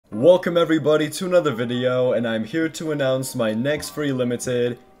Welcome everybody to another video, and I'm here to announce my next free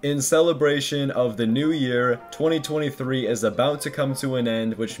limited. In celebration of the new year, 2023 is about to come to an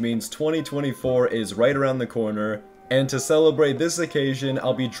end, which means 2024 is right around the corner. And to celebrate this occasion,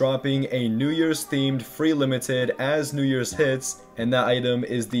 I'll be dropping a New Year's themed free limited as New Year's hits, and that item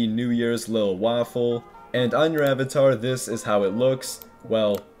is the New Year's Lil Waffle. And on your avatar, this is how it looks.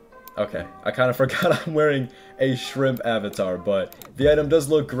 Well, okay, I kind of forgot I'm wearing a shrimp avatar, but the item does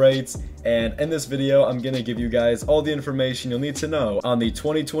look great, and in this video I'm gonna give you guys all the information you'll need to know on the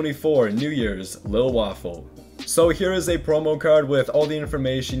 2024 New Year's Lil Waffle. So here is a promo card with all the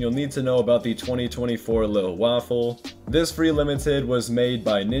information you'll need to know about the 2024 Lil Waffle. This free limited was made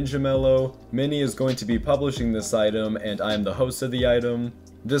by Ninja Mellow. Minnie is going to be publishing this item, and I'm the host of the item.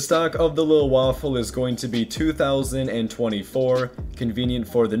 The stock of the Lil Waffle is going to be 2024, convenient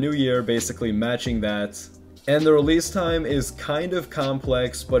for the new year, basically matching that. And the release time is kind of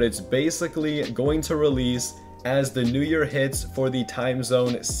complex, but it's basically going to release as the new year hits for the time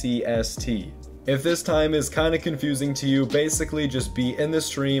zone CST. If this time is kind of confusing to you, basically just be in the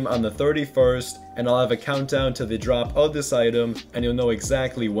stream on the 31st, and I'll have a countdown to the drop of this item, and you'll know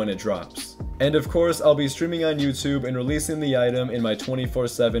exactly when it drops. And of course, I'll be streaming on YouTube and releasing the item in my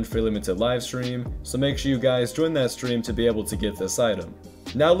 24/7 free limited live stream, so make sure you guys join that stream to be able to get this item.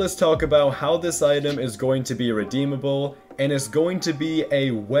 Now let's talk about how this item is going to be redeemable, and it's going to be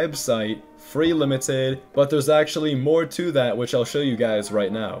a website free limited, but there's actually more to that, which I'll show you guys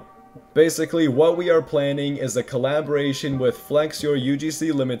right now. Basically, what we are planning is a collaboration with Flex Your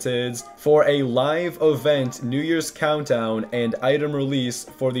UGC Limiteds for a live event New Year's countdown and item release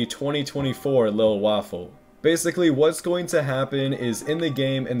for the 2024 Lil Waffle. Basically, what's going to happen is in the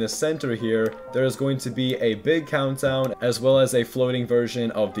game in the center here, there is going to be a big countdown as well as a floating version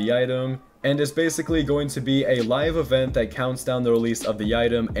of the item. And it's basically going to be a live event that counts down the release of the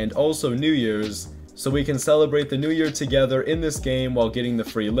item and also New Year's, so we can celebrate the new year together in this game while getting the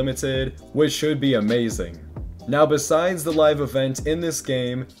free limited, which should be amazing. Now, besides the live event in this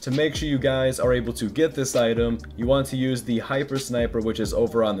game, to make sure you guys are able to get this item, you want to use the Hyper Sniper, which is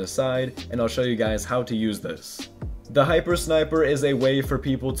over on the side, and I'll show you guys how to use this. The Hyper Sniper is a way for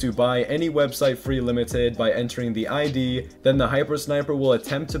people to buy any website free limited by entering the ID, then the Hyper Sniper will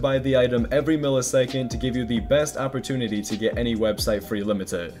attempt to buy the item every millisecond to give you the best opportunity to get any website free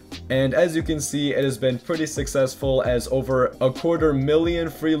limited. And as you can see, it has been pretty successful as over 250,000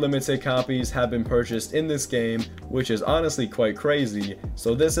 free limited copies have been purchased in this game, which is honestly quite crazy.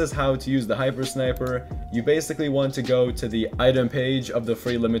 So this is how to use the Hyper Sniper. You basically want to go to the item page of the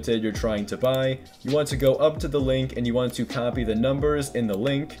free limited you're trying to buy. You want to go up to the link and you want to copy the numbers in the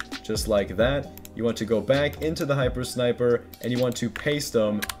link, just like that. You want to go back into the Hyper Sniper and you want to paste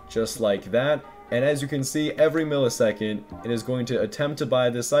them just like that. And as you can see, every millisecond, it is going to attempt to buy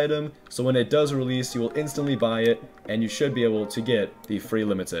this item, so when it does release, you will instantly buy it, and you should be able to get the free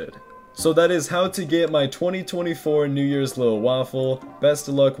limited. So that is how to get my 2024 New Year's Lil Waffle. Best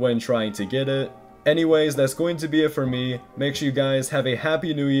of luck when trying to get it. Anyways, that's going to be it for me. Make sure you guys have a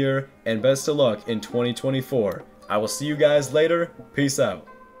happy new year, and best of luck in 2024. I will see you guys later. Peace out.